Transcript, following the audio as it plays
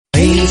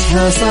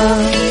عيشها صح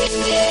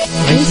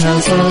عيشها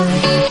صح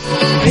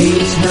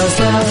عيشها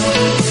صح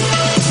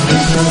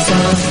عيشها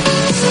صح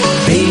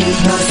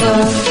عيشها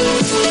صح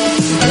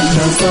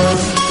عيشها صح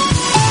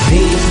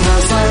عيشها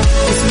صح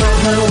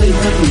اسمعها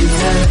والهم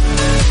ينزاح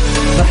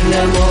أحلى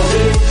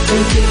مواضيع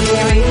الكل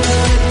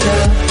يعيشها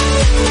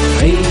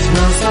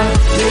عيشها صح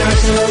من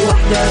 10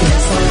 ل1 يا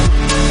صاح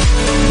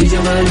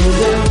بجمال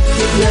وذوق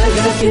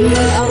تتلاقى كل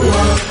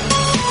الأرواح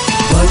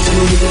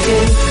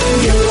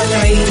يلا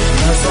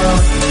نعيشها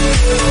صح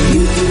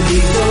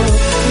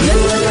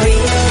يلا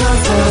نعيشها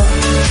صح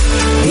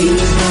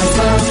عيشها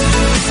صح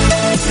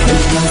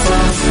عيشها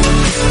صح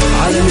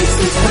على ميكس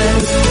FM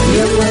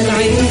يلا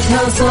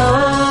نعيشها صح.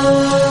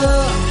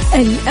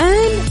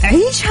 الآن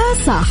عيشها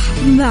صح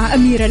مع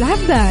أميرة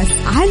العباس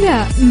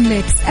على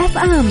ميكس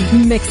FM.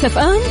 ميكس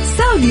FM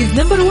سعوديز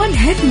نمبر 1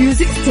 هيت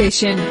ميوزك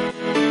ستيشن.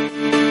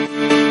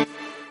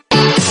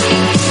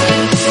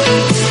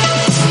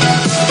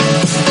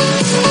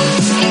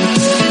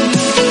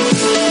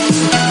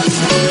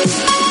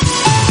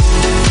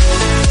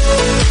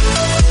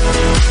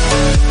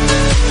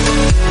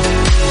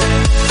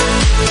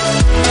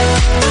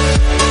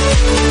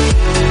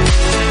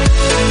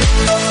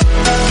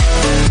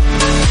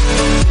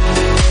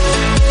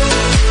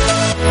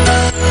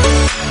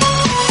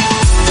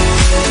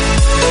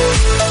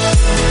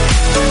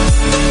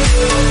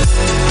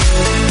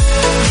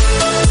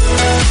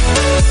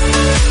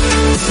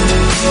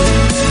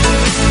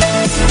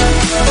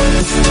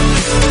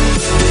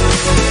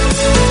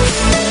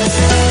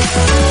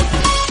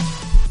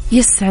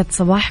 يسعد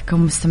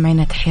صباحكم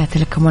مستمعينا، تحياتي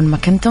لكم وين ما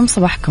كنتم،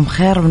 صباحكم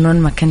خير من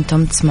وين ما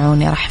كنتم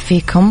تسمعوني. راح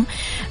فيكم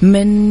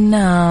من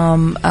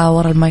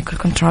وراء المايكرو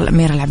كنترول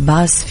أميرة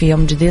العباس في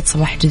يوم جديد،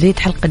 صباح جديد،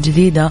 حلقة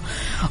جديدة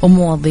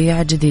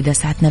ومواضيع جديدة.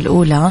 ساعتنا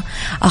الأولى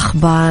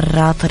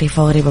أخبار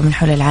طريفة وغريبة من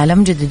حول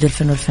العالم، جديد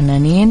الفن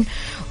والفنانين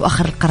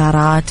وآخر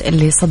القرارات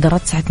اللي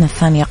صدرت. ساعتنا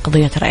الثانية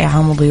قضية رأي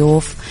عام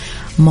وضيوف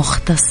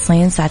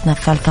مختصين. ساعتنا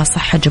الثالثة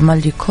صحة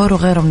جمال ديكور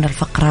وغيره من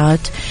الفقرات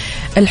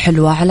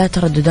الحلوة. على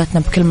تردداتنا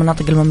بكل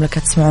مناطق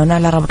المملكة تسمعونا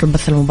على رابط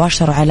البث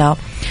المباشر وعلى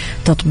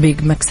تطبيق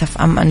ميكس اف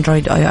ام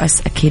اندرويد اي او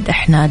اس. اكيد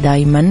احنا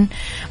دايما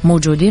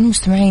موجودين.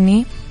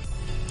 مستمعيني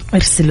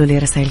ارسلوا لي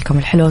رسائلكم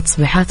الحلوة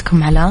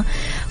وتصبيحاتكم على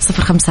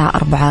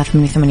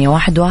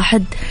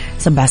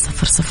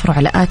 0548811700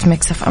 وعلى آت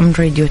ميكس اف ام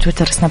راديو،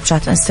 تويتر، سناب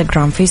شات،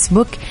 انستغرام،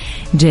 فيسبوك.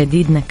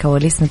 جديدنا،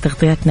 كواليسنا،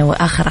 تغطياتنا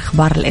وآخر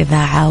أخبار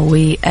الإذاعة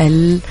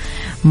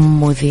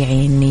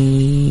والمذيعين.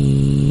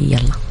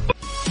 يلا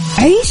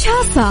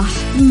عيشها صح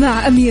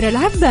مع أميرة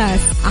العباس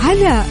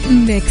على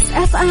ميكس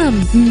اف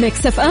ام.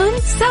 ميكس اف ام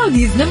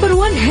سعوديز نمبر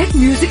 1 هيت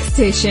ميوزك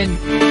ستيشن.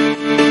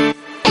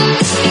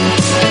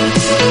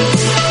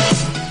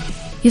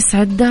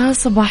 يسعد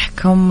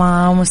صباحكم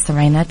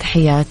مستمعينا،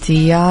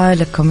 تحياتي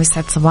لكم.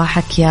 يسعد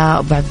صباحك يا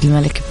أبو عبد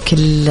الملك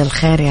بكل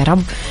الخير يا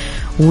رب،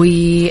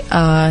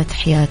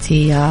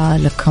 وتحياتي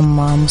لكم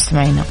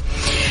مستمعينا.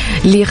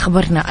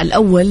 لخبرنا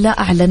الأول،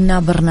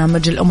 أعلن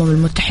برنامج الأمم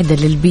المتحدة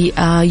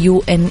للبيئة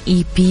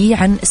UNEP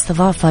عن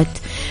استضافة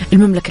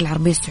المملكة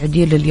العربية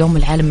السعودية لليوم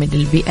العالمي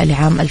للبيئة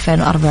لعام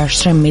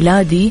 2024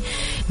 ميلادي.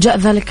 جاء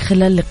ذلك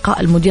خلال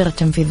لقاء المديرة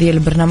التنفيذية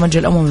لبرنامج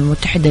الأمم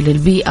المتحدة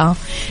للبيئة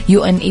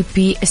UNEP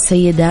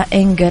السيدة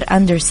إنجر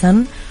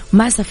أندرسون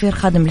مع سفير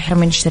خادم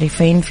الحرمين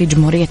الشريفين في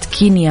جمهورية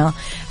كينيا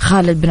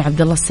خالد بن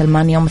عبد الله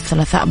السلمان يوم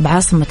الثلاثاء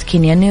بعاصمة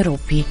كينيا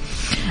نيروبي.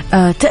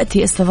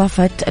 تأتي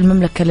استضافة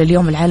المملكة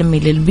لليوم العالمي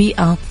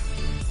للبيئة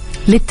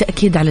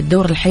للتأكيد على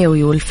الدور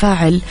الحيوي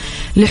والفاعل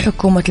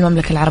لحكومة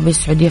المملكة العربية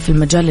السعودية في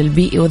المجال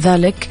البيئي،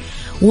 وذلك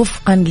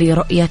وفقا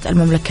لرؤية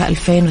المملكة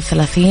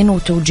 2030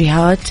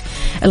 وتوجيهات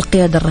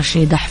القيادة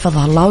الرشيدة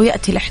حفظها الله.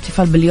 ويأتي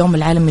الاحتفال باليوم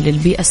العالمي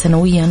للبيئة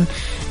سنويا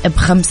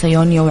ب5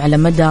 يونيو، وعلى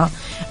مدى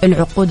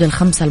العقود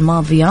ال5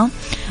 الماضية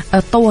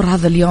تطور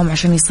هذا اليوم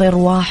عشان يصير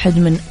واحد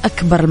من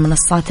أكبر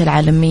المنصات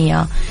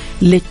العالمية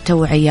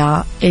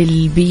للتوعية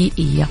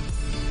البيئية.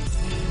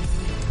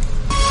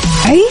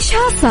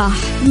 عيشها صح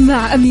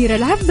مع أميرة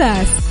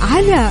العباس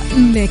على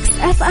ميكس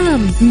اف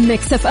ام.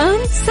 ميكس اف ام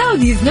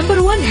سعوديز نمبر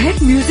 1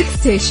 هيت ميوزك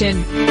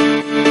ستيشن.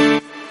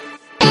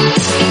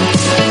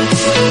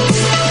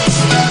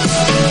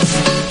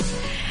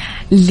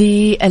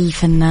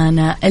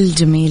 للفنانة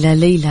الجميلة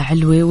ليلى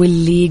علوي،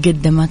 واللي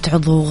قدمت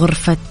عضو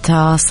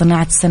غرفة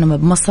صناعة السينما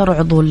بمصر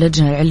وعضو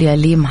اللجنة العليا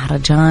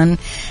لمهرجان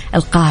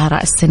القاهرة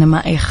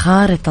السينمائي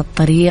خارطة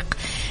الطريق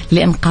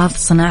لإنقاذ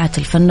صناعة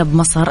الفن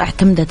بمصر،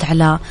 اعتمدت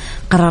على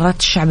قرارات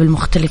الشعب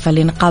المختلفة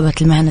لنقابة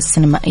المهن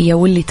السينمائية،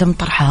 واللي تم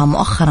طرحها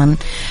مؤخرا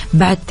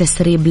بعد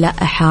تسريب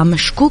لائحة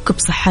مشكوك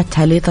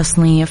بصحتها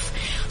لتصنيف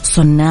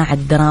صناع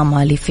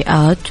الدراما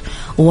لفئات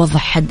ووضع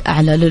حد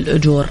أعلى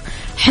للأجور.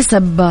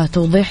 حسب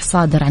توضيح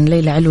صادر عن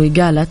ليلى علوي،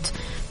 قالت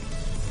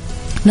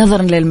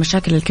نظرا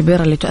للمشاكل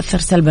الكبيرة اللي تؤثر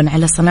سلبا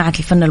على صناعة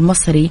الفن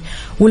المصري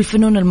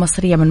والفنون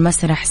المصرية من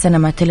مسرح،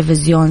 سينما،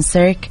 تلفزيون،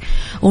 سيرك،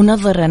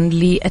 ونظرا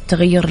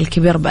للتغير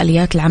الكبير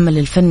بآليات العمل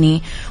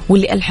الفني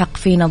واللي ألحق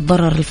فينا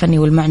الضرر الفني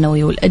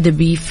والمعنوي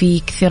والأدبي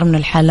في كثير من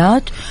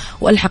الحالات،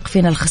 وألحق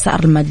فينا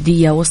الخسائر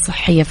المادية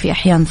والصحية في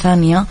أحيان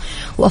ثانية،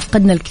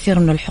 وأفقدنا الكثير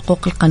من الحقوق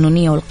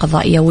القانونية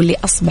والقضائية واللي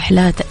أصبح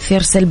لها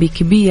تأثير سلبي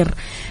كبير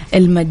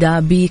المدى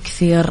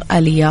بكثير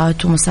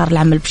آليات ومسار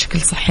العمل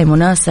بشكل صحي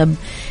مناسب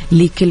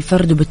لكل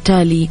فرد،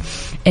 وبالتالي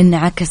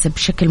انعكس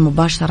بشكل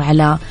مباشر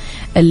على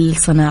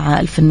الصناعة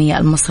الفنية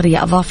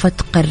المصرية. أضافت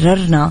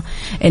قررنا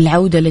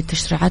العودة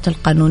للتشريعات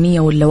القانونية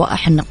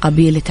واللوائح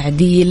النقابية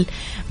لتعديل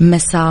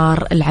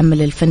مسار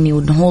العمل الفني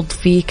والنهوض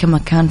فيه كما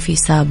كان في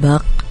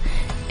سابق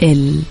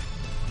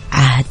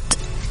العهد.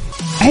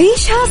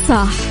 عيشها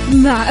صح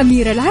مع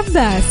أميرة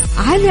العباس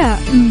على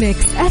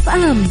ميكس أف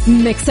أم.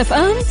 ميكس أف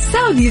أم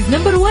سعوديز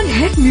نمبر 1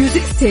 هيت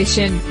ميوزك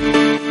ستيشن.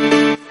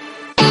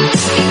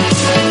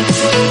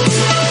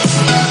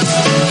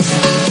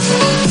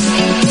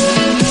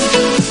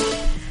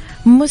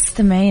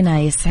 مستمعينا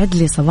يسعد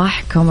لي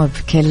صباحكم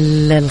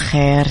بكل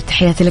الخير.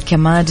 تحياتي لك يا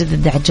ماجد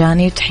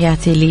الدعجاني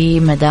وتحياتي لي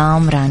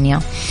مدام رانيا.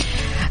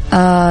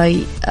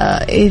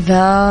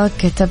 إذا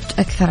كتبت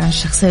أكثر عن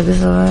شخصية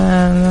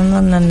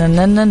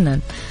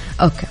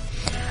أوكي.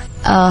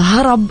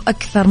 هرب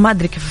أكثر، ما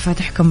أدري كيف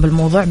فاتحكم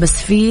بالموضوع، بس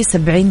في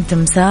 70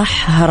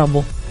 تمساح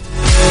هربوا.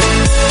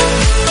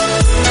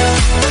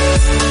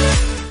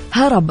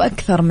 هرب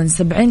أكثر من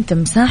 70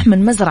 تمساح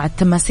من مزرعة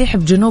تماسيح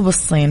بجنوب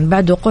الصين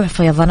بعد وقوع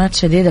فيضانات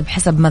شديدة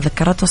بحسب ما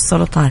ذكرته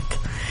السلطات.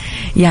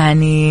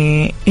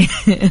 يعني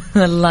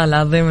الله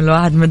العظيم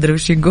الواحد ما أدري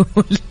وش يقول.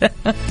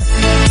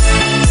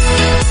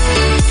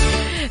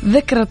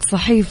 ذكرت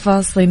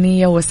صحيفة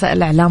صينية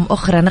ووسائل إعلام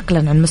أخرى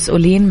نقلا عن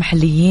مسؤولين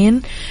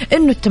محليين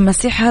أن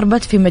التماسيح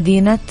هربت في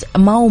مدينة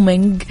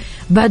ماومينغ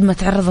بعد ما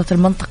تعرضت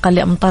المنطقة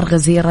لأمطار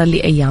غزيرة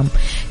لأيام.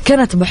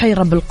 كانت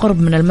بحيرة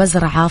بالقرب من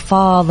المزرعة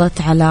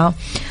فاضت على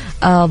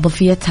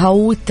ضفيتها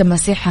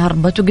والتماسيح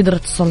هربت،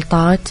 وقدرت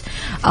السلطات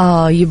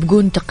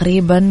يبقون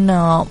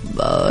تقريبا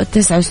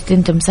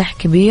 69 تمساح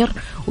كبير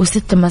و6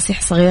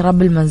 تماسيح صغيرة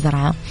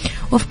بالمزرعة.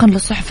 وفقا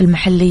للصحف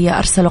المحلية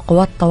أرسلوا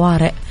قوات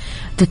طوارئ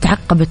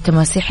تتعقب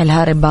التماسيح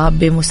الهاربة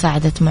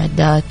بمساعدة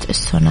معدات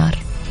السونار.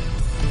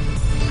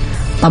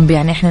 طب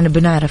يعني احنا نبي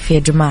نعرف يا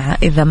جماعة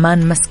إذا ما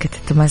نمسكت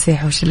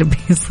التماسيح وش اللي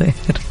بيصير؟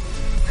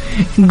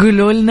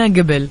 قولوا لنا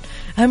قبل،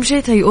 أهم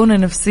شيء تهيئونا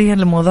نفسيا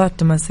لموضوع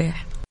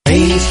التماسيح.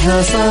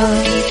 عيشها صح،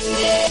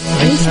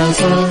 عيشها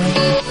صح،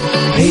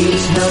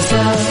 عيشها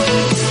صح،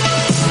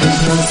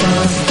 عيشها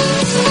صح،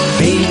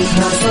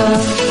 عيشها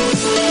صح،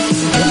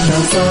 عيشها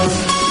صح،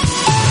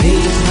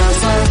 عيشها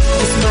صح،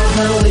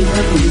 اسمعها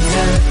والهم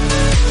ينزاح،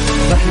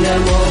 أحلى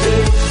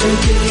مواضيع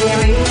الكل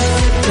يعيش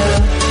حتى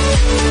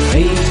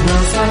عيشها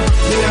صح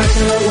من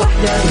 10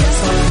 ل1 يا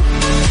صاح،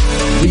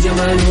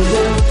 بجمال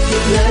وذوق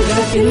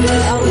تتلاقى كل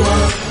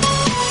الأرواح،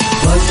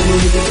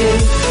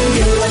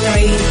 يلا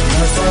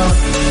نعيشها صح،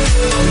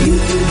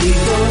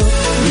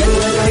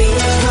 يلا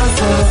نعيشها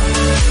صح،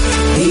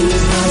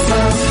 عيشها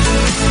صح،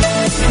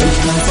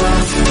 عيشها صح،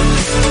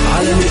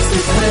 على ميكس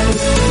أف أم،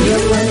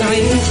 يلا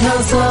نعيشها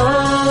صح.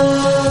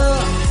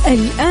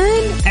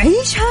 الآن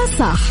عيشها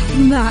صح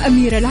مع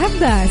أميرة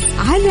العباس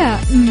على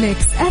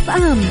ميكس أف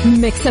أم.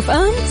 ميكس أف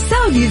أم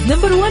سعوديز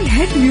نمبر 1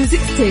 هيت ميوزك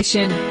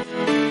ستيشن.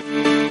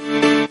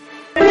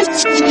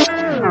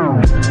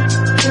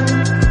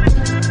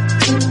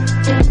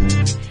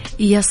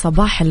 يا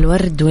صباح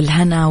الورد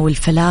والهنا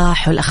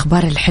والفلاح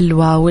والأخبار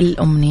الحلوة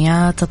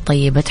والأمنيات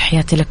الطيبة.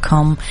 تحياتي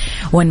لكم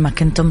وين ما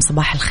كنتم،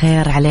 صباح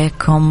الخير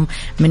عليكم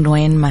من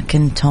وين ما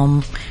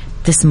كنتم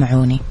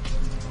تسمعوني.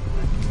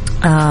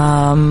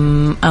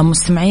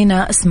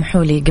 مستمعينا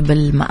اسمحوا لي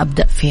قبل ما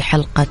أبدأ في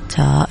حلقة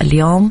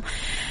اليوم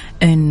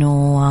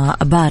أنه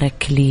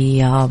أبارك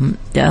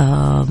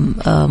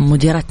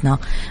لمديرتنا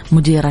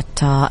مديرة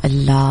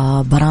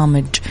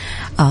البرامج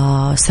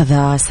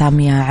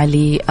سامية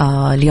علي.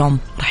 اليوم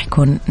راح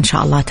يكون إن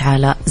شاء الله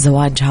تعالى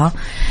زواجها.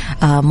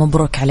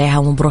 مبروك عليها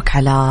ومبروك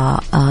على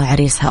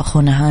عريسها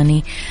أخونا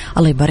هاني.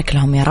 الله يبارك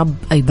لهم يا رب،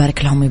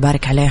 يبارك لهم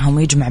ويبارك عليهم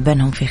ويجمع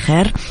بينهم في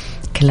خير.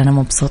 كلنا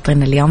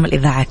مبسوطين اليوم،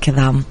 الإذاعة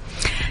كذا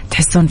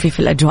تحسون فيه في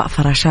الأجواء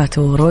فراشات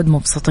وورود،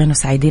 مبسوطين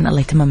وسعيدين، الله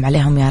يتمم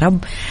عليهم يا رب.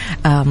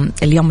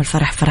 اليوم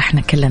الفرح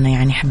فرحنا كلنا،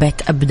 يعني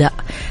حبيت أبدأ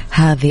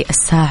هذه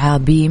الساعة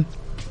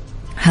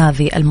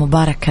بهذه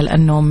المباركة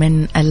لأنه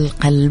من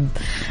القلب،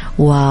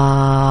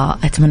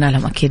 وأتمنى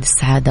لهم أكيد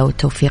السعادة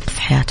والتوفيق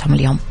في حياتهم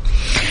اليوم.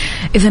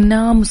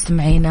 إذن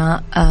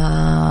مستمعينا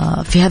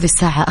في هذه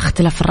الساعة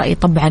اختلاف الرأي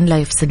طبعا لا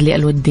يفسد لي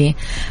الودي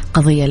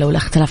قضية، لولا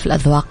اختلاف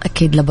الأذواق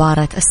أكيد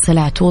لبارة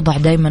السلع. توضع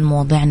دايما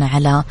مواضيعنا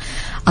على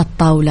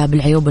الطاولة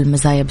بالعيوب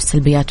والمزايا،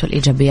 بالسلبيات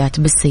والإيجابيات،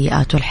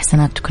 بالسيئات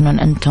والحسنات، تكونون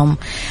أنتم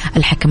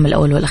الحكم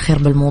الأول والأخير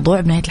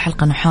بالموضوع. بنهاية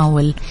الحلقة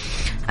نحاول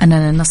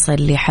أننا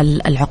نصل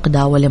لحل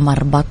العقدة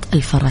ولمربط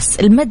الفرس.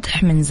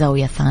 المدح من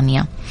زاوية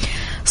ثانية،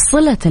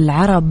 صلة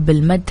العرب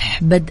بالمدح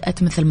المدح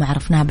بدأت مثل ما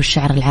عرفناها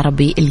بالشعر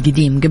العربي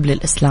القديم قبل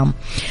الإسلام.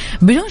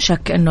 بدون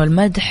شك أنه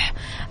المدح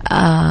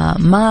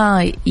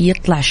ما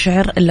يطلع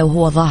شعر إلا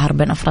وهو ظاهر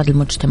بين أفراد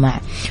المجتمع،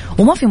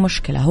 وما في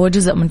مشكلة، هو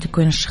جزء من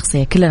تكوين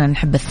الشخصية. كلنا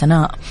نحب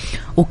الثناء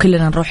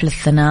وكلنا نروح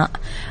للثناء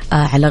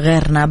على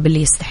غيرنا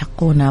باللي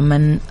يستحقونه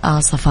من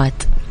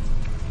صفات.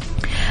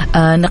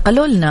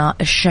 نقلوا لنا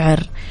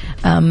الشعر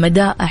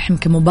مدائح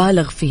يمكن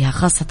مبالغ فيها،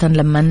 خاصة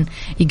لما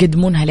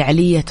يقدمونها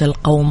لعلية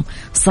القوم.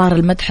 صار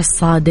المدح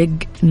الصادق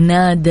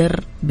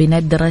نادر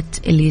بندرة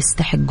اللي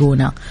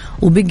يستحقونه،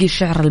 وبقي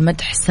شعر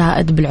المدح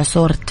سائد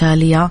بالعصور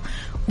التالية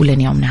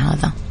ولين يومنا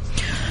هذا.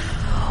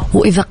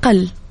 وإذا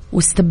قل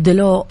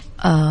واستبدلوه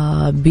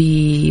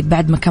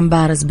بعد ما كان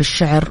بارز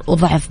بالشعر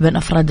وضعف بين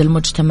أفراد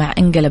المجتمع،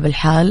 انقلب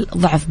الحال،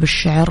 ضعف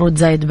بالشعر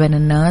وتزايد بين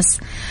الناس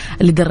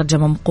لدرجة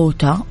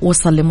ممقوتة،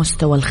 وصل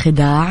لمستوى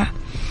الخداع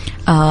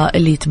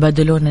اللي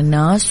يتبادلون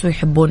الناس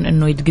ويحبون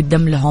أنه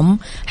يتقدم لهم،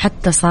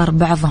 حتى صار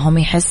بعضهم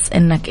يحس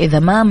أنك إذا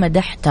ما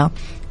مدحته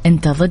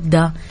أنت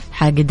ضده،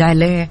 حاقد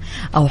عليه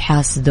أو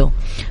حاسده.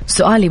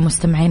 سؤالي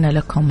مستمعين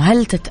لكم،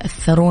 هل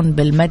تتأثرون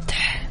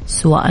بالمدح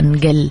سواء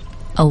قل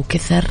أو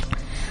كثر؟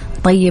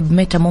 طيب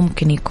متى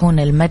ممكن يكون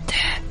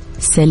المدح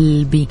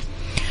سلبي؟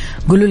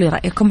 قولوا لي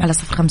رأيكم على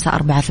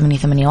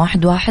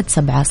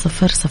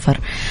 0548811700.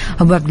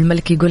 أبو عبد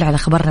الملك يقول على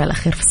خبرنا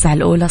الأخير في الساعة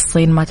الأولى،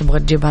 الصين ما تبغى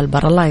تجيبها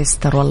البر، الله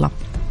يستر والله.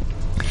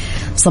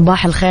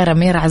 صباح الخير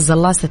أمير عز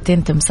الله،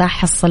 60 تمساح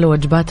حصلوا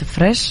وجبات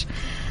فريش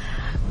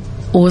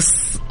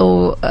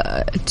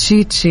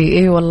تشي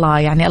اي والله،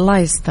 يعني الله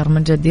يستر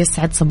من جد.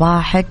 يسعد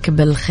صباحك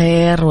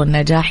بالخير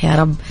والنجاح يا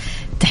رب.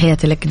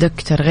 تحياتي لك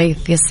دكتور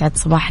غيث، يسعد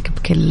صباحك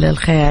بكل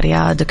الخير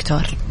يا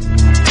دكتور.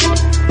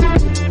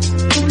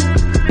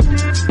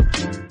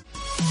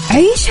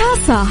 عيشها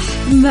صح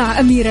مع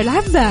أميرة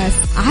العباس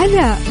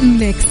على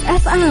ميكس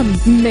اف ام.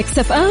 ميكس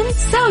اف ام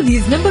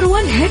سعوديز نمبر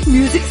 1 هيت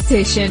ميوزك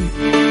ستيشن.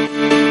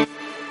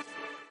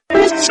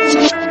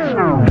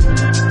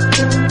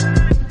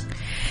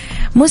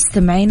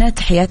 مستمعينا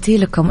تحياتي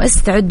لكم،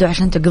 استعدوا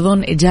عشان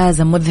تقضون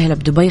إجازة مذهلة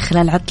بدبي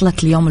خلال عطلة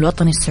اليوم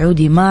الوطني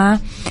السعودي مع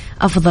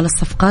أفضل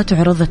الصفقات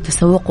وعروض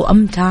التسوق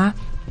وأمتع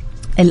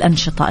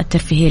الأنشطة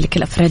الترفيهية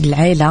لكل أفراد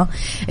العائلة،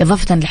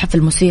 إضافة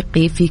لحفل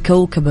موسيقي في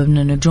كوكب من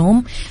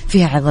النجوم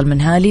فيها عظل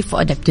منهالي،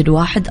 فؤاد عبد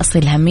الواحد،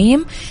 أصيل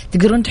هميم.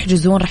 تقدرون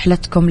تحجزون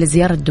رحلتكم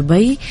لزيارة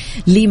دبي.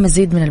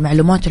 لمزيد من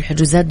المعلومات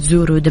والحجوزات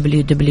زوروا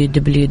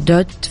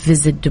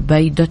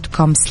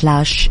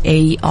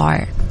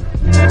www.visitdubai.com/ar.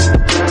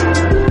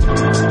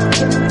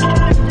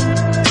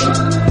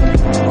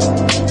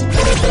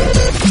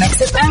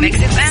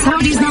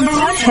 Saudi's number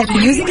 1 hit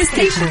music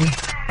station.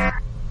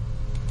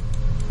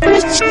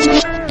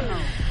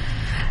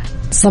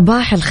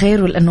 صباح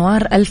الخير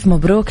والأنوار، ألف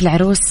مبروك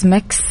لعروس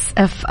مكس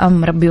اف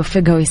ام، ربي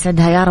يوفقها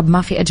ويسعدها يا رب.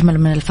 ما في أجمل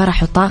من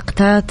الفرح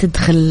وطاقته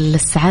تدخل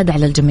السعادة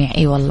على الجميع.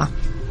 أي والله.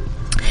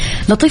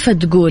 لطيفة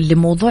تقول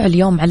لموضوع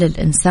اليوم على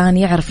الإنسان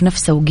يعرف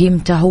نفسه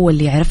وقيمته، هو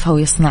اللي يعرفها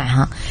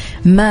ويصنعها،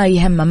 ما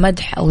يهم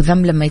مدح أو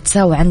ذم. لما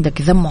يتساوي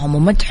عندك ذمهم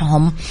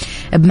ومدحهم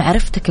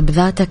بمعرفتك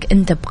بذاتك،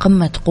 أنت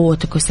بقمة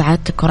قوتك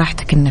وسعادتك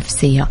وراحتك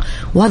النفسية،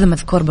 وهذا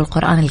مذكور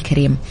بالقرآن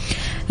الكريم.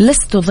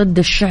 لست ضد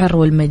الشعر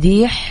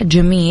والمديح،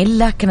 جميل،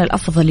 لكن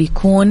الأفضل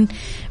يكون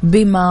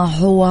بما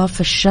هو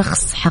في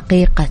الشخص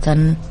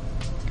حقيقة.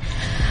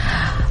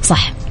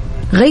 صح.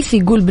 غيث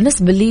يقول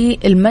بالنسبة لي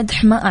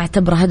المدح ما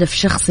أعتبره هدف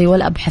شخصي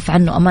ولا أبحث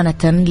عنه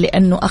أمانة،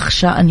 لأنه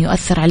أخشى أن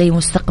يؤثر علي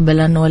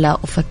مستقبلا ولا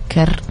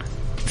أفكر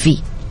فيه.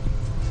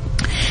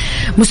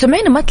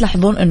 مستمعين، ما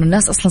تلاحظون أنه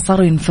الناس أصلا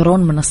صاروا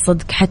ينفرون من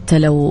الصدق حتى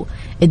لو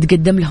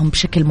اتقدم لهم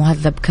بشكل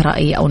مهذب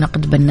كرأي أو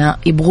نقد بناء؟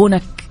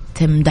 يبغونك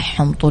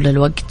تمدحهم طول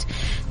الوقت،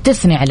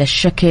 تثني على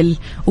الشكل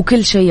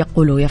وكل شيء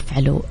يقولوا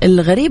ويفعلوا.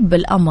 الغريب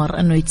بالأمر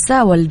أنه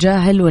يتساوى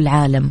الجاهل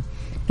والعالم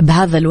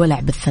بهذا الولع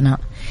بالثناء،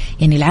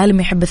 يعني العالم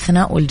يحب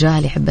الثناء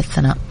والجاهل يحب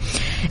الثناء.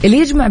 اللي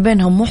يجمع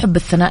بينهم مو حب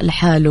الثناء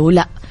لحاله،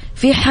 لا،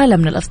 في حالة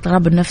من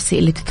الاضطراب النفسي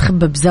اللي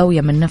تتخبى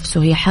بزاوية من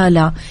نفسه، هي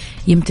حالة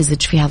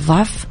يمتزج فيها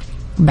الضعف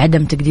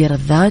بعدم تقدير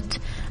الذات،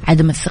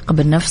 عدم الثقة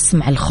بالنفس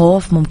مع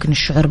الخوف، ممكن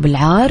الشعور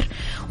بالعار،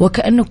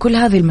 وكأنه كل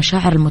هذه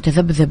المشاعر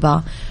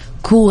المتذبذبة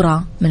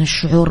كورة من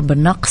الشعور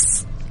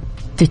بالنقص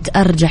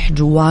تتأرجح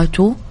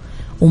جواته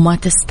وما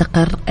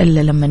تستقر إلا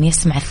لما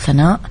يسمع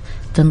الثناء،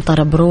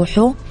 تنطرب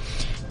روحه،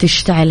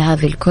 تشتعل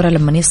هذه الكرة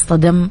لما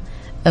يصطدم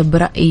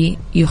برأي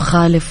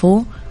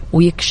يخالفه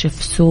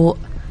ويكشف سوء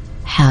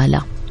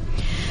حاله.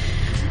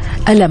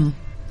 ألم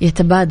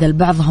يتبادل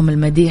بعضهم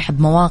المديح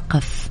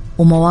بمواقف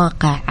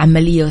ومواقع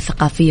عملية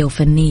وثقافية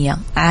وفنية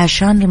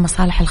عشان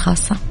المصالح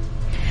الخاصة.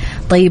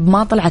 طيب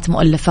ما طلعت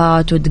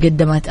مؤلفات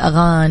وتقدمت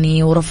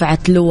أغاني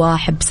ورفعت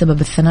لوح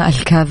بسبب الثناء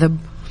الكاذب؟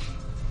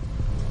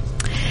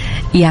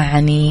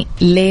 يعني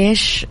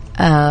ليش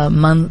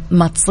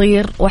ما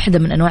تصير واحدة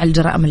من أنواع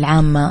الجرائم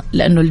العامة؟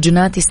 لأنه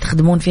الجنات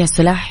يستخدمون فيها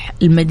سلاح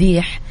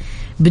المديح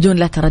بدون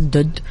لا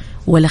تردد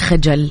ولا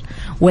خجل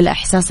ولا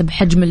إحساس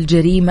بحجم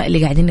الجريمة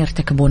اللي قاعدين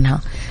يرتكبونها.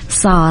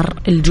 صار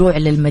الجوع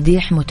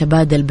للمديح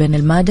متبادل بين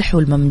المادح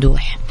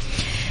والممدوح.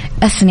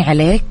 أثني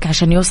عليك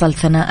عشان يوصل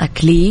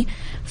ثناءك لي،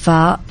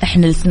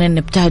 فإحنا الاثنين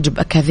نبتهج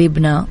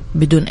بأكاذيبنا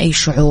بدون أي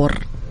شعور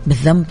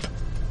بالذنب.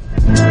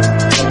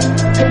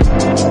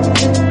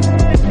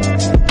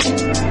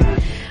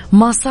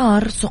 ما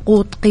صار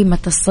سقوط قيمة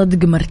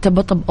الصدق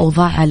مرتبط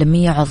بأوضاع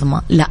عالمية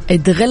عظمى، لا،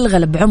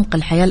 اتغلغل بعمق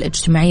الحياة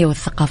الاجتماعية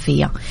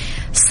والثقافية.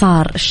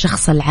 صار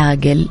الشخص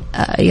العاقل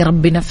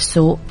يربي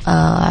نفسه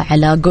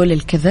على قول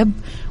الكذب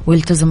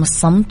ويلتزم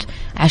الصمت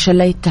عشان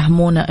لا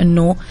يتهمونه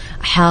أنه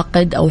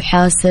حاقد أو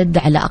حاسد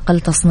على أقل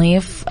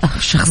تصنيف.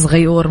 شخص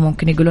غيور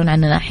ممكن يقولون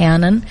عننا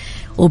أحيانا،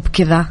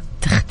 وبكذا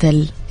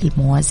تختل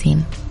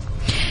الموازين.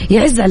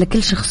 يعز على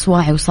كل شخص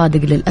واعي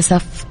وصادق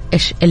للأسف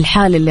إيش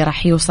الحالة اللي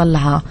راح يوصل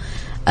لها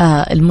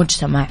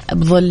المجتمع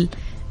بظل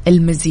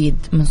المزيد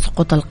من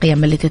سقوط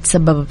القيم اللي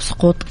تتسبب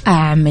بسقوط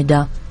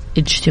أعمدة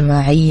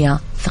اجتماعية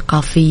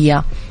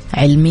ثقافية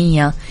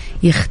علمية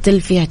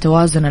يختل فيها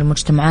توازن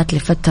المجتمعات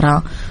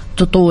لفترة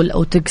تطول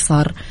أو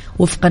تقصر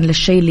وفقا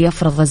للشيء اللي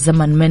يفرض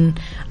الزمن من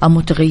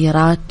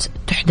متغيرات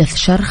تحدث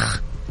شرخ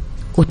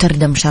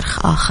وتردم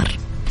شرخ آخر.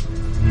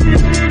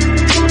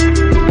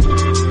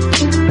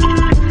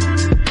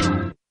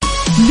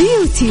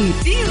 بيوتي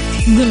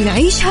ضمن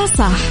عيشها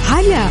صح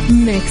على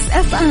ميكس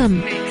اف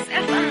ام.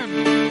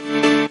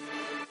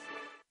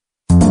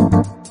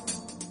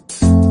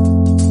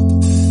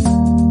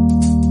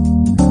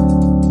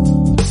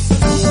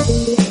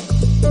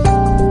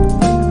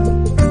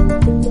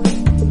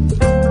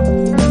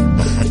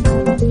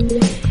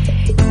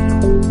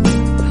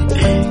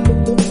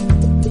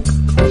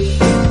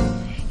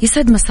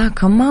 يسعد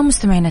مساكم ما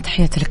مستمعين،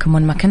 تحياتي لكم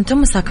وين ما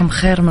كنتم، مساكم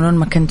خير من وين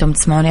ما كنتم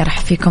تسمعوني. راح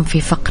فيكم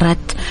في فقرة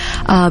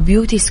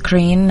بيوتي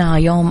سكرين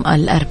يوم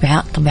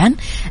الأربعاء. طبعا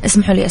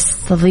اسمحوا لي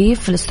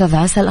استضيف الأستاذ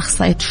عسل،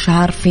 أخصائية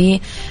الشعر في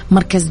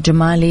مركز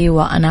جمالي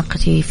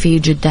وأناقتي في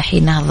جدة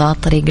حين نهضة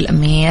طريق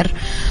الأمير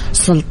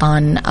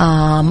سلطان.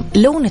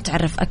 لو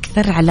نتعرف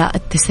أكثر على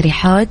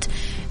التسريحات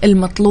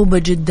المطلوبة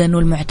جدا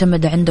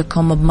والمعتمدة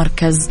عندكم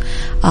بمركز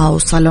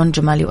وصالون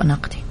جمالي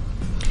وأناقتي.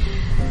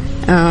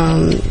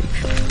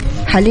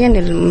 حاليا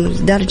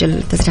درجة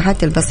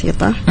التسريحات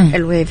البسيطة،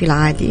 الويفي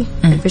العادي،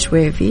 الفيش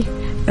ويفي،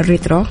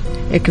 الريترو،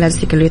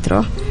 الكلاسيك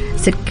الريترو،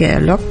 سلك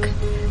لوك،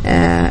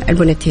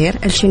 البونيتير،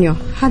 الشينيو.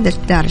 هذا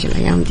الدرجة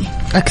الأيام دي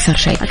أكثر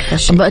شيء.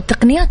 طب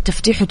التقنيات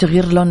تفتيح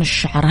وتغيير لون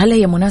الشعر هل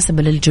هي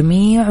مناسبة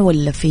للجميع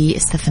ولا في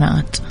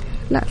استثناءات؟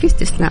 لا، في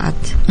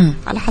استثناءات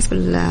على حسب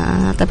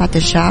طبيعة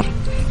الشعر،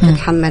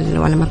 تتحمل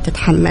ولا ما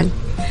بتتحمل،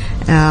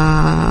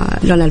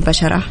 لون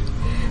البشرة،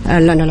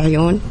 لون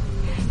العيون،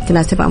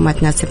 تناسبها أو ما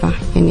تناسبها.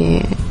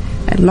 يعني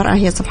المرأة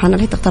هي سبحان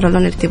الله هي تختار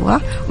اللون اللي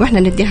تبغاه، وإحنا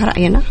نديها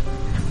رأينا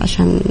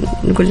عشان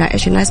نقول لها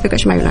إيش يناسبك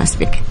وإيش ما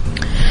يناسبك.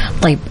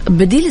 طيب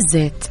بديل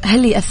الزيت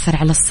هل يأثر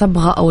على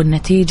الصبغة أو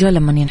النتيجة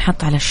لما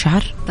ينحط على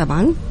الشعر؟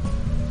 طبعا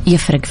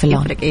يفرق في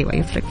اللون. يفرق، أيوة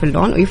يفرق في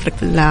اللون ويفرق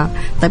في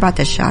طبيعة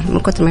الشعر. من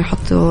كتر ما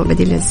يحطوا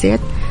بديل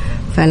الزيت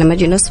فلما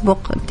يجي نسبق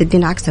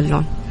تدينا عكس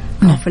اللون.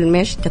 أو في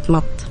الميش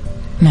تتمط،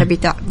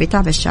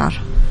 فبيتعب الشعر.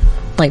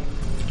 طيب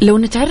لو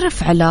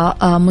نتعرف على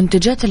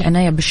منتجات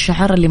العناية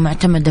بالشعر اللي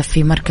معتمدة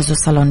في مركز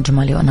وصالون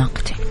جمالي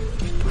وأناقتي.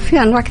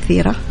 في أنواع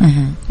كثيرة.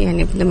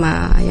 يعني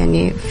لما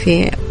يعني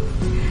في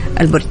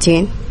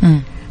البروتين،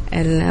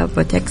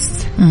 البوتكس،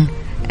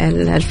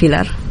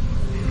 الفيلر،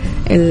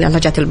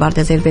 العلاجات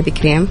الباردة زي البيبي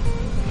كريم،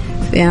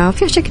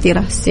 في أشياء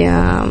كثيرة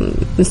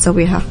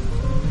نسويها.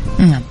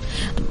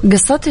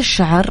 قصات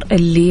الشعر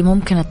اللي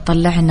ممكن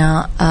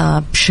تطلعنا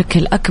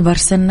بشكل أكبر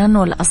سنا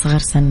ولا أصغر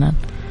سنا؟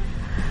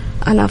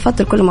 أنا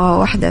أفضل كل ما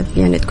واحدة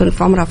يعني تكون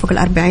في عمرها فوق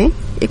 40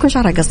 يكون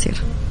شعرها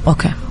قصير.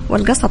 أوكي.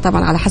 والقصة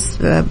طبعا على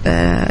حسب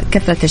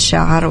كثرة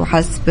الشعر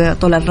وحسب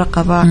طول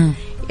الرقبة،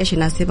 إيش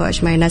يناسبها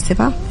وإيش ما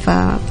يناسبها،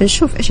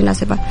 فبنشوف إيش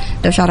يناسبها.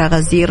 لو شعرها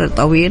غزير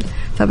طويل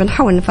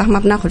فبنحاول نفهمها،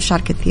 بناخذ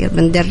شعر كثير،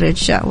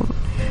 بندرج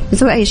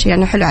بنسوي أي شيء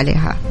يعني حلو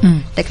عليها.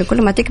 لكن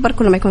كل ما تكبر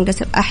كل ما يكون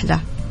قصير أحلى.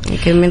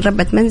 يعني من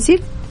ربة منزل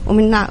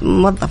ومن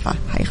موظفة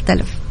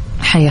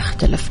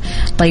حيختلف.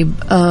 طيب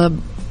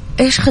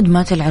إيش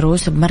خدمات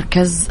العروس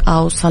بمركز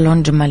أو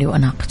صالون جمالي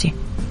وأناقتي؟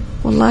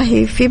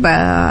 والله في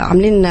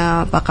عاملين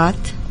باقات.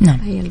 نعم.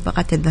 هي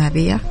الباقات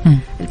الذهبية،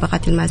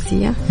 الباقات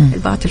الماسية،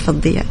 الباقات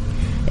الفضية.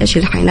 إيش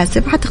اللي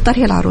حيناسب حتختار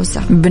هي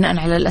العروسة بناء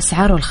على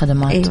الأسعار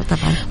والخدمات. أيوة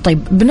طبعا. طيب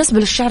بالنسبة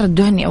للشعر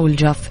الدهني أو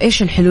الجاف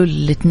إيش الحلول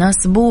اللي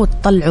تناسبه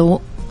وتطلعه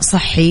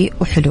صحي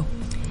وحلو؟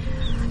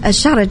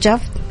 الشعر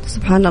الجاف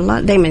سبحان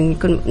الله دايما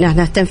يكون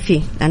نهتم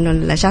فيه،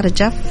 لأنه الشعر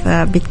الجاف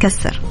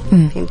بيتكسر.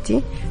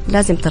 فهمتي؟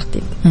 لازم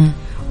ترطيب.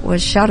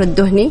 والشعر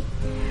الدهني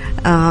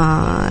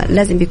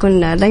لازم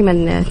بيكون دايما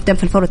نهتم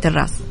في فروة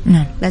الرأس.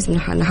 لازم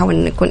نحاول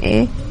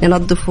نكون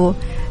ننظفه،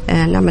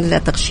 نعمل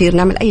تقشير،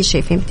 نعمل أي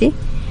شيء. فهمتي؟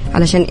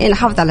 علشان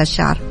نحافظ على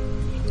الشعر،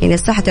 يعني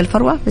صحة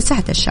الفروة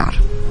بصحة الشعر.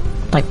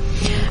 طيب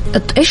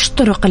إيش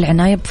طرق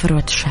العناية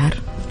بفروة الشعر؟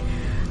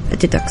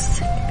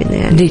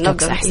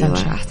 ديتوكس أحسن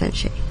شيء. أحسن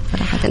شيء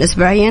صراحة،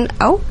 أسبوعيا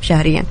أو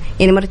شهريا،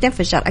 يعني مرتين في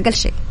الشهر أقل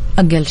شيء.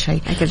 أقل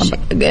شيء.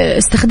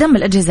 استخدام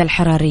الأجهزة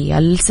الحرارية،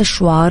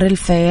 السشوار،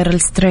 الفير،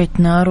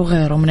 الستريتنر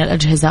وغيره من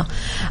الأجهزة،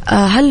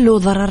 هل له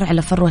ضرر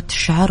على فروة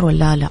الشعر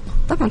ولا لا؟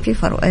 طبعا في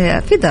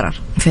في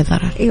ضرر. في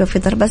ضرر. ايوه في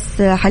ضرر،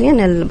 بس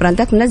حاليا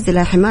البراندات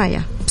منزله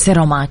حمايه،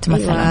 سيرومات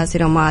مثلا. أيوة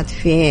سيرومات،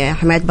 في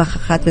حمايه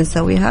بخاخات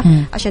بنسويها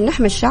عشان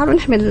نحمي الشعر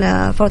ونحمي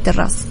فروة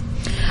الراس.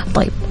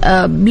 طيب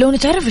لو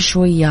نتعرف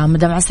شوية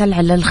مدام عسل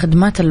على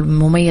الخدمات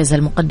المميزة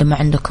المقدمة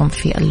عندكم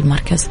في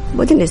المركز.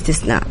 بدون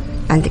استثناء،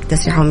 عندك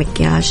تسريح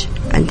ومكياج،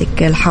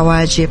 عندك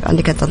الحواجب،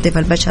 عندك تنظيف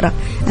البشرة،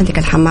 عندك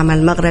الحمام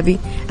المغربي،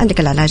 عندك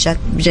العلاجات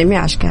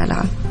بجميع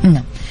أشكالها.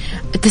 نعم.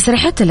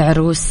 تسريحات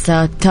العروس،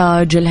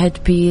 تاج، الهيد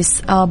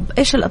بيس،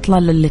 إيش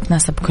الأطلال اللي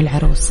تناسب كل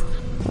عروس؟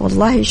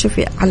 والله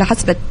شوفي على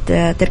حسب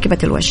تركيبة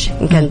الوجه،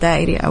 إن كان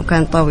دائري أو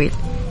كان طويل.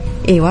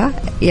 ايوه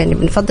يعني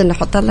بنفضل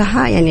نحط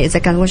لها، يعني اذا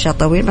كان وجهها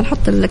طويل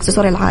بنحط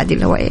الاكسسوار العادي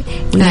اللي هو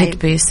الهيد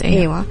بيس.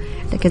 ايوه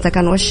لكن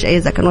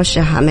اذا كان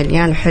وجهها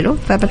مليان حلو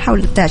فبنحاول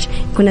التاج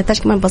يكون التاج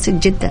كمان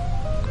بسيط جدا،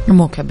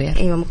 مو كبير.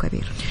 ايوه مو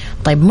كبير.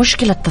 طيب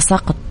مشكلة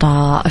تساقط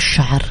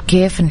الشعر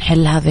كيف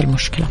نحل هذه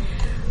المشكلة؟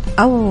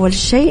 اول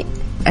شيء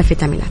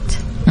الفيتامينات.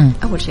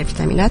 اول شيء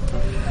فيتامينات.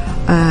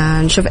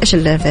 نشوف ايش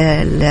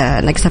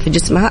اللي ناقصها في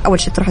جسمها. اول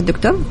شيء تروح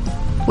الدكتور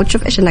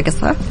وتشوف ايش اللي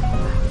ناقصها.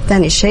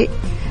 ثاني شيء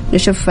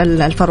نشوف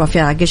الفروة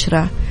فيها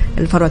قشرة،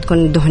 الفروة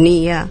تكون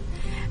دهنية،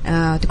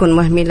 تكون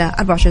مهملة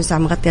 24 ساعة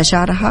مغطية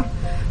شعرها.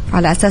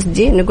 على أساس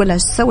دي نقول لها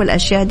سوي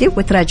الأشياء دي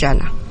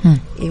وتراجعنا.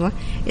 أيوة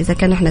إذا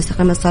كان إحنا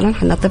استخدمنا الصالون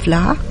حنضيف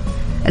لها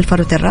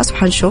الفروة الرأس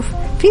وحنشوف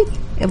في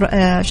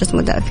شو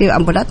اسمه ده، في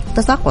أمبولات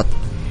تساقط،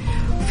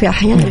 في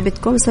أحيانا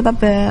بتكون سبب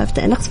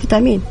نقص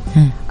فيتامين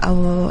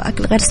أو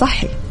أكل غير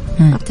صحي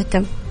ما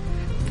بتهتم.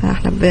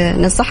 فإحنا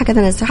بننصحها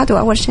كذا نصيحات،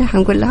 وأول شيء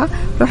حنقول لها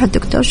روح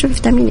الدكتور شوفي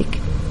فيتامينك.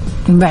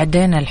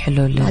 بعدين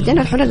الحلول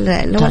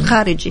اللي هو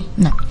الخارجي.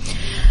 نعم.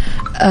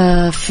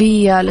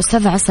 في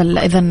الأستاذة عسل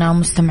إذا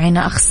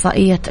مستمعينا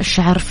أخصائية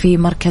الشعر في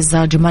مركز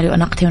جمالي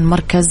وأناقتي من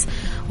مركز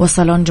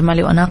وصالون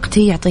جمالي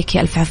وأناقتي، يعطيك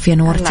ألف عافية،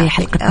 نورتي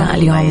حلقتنا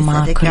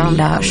اليوم.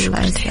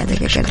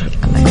 كل شكر.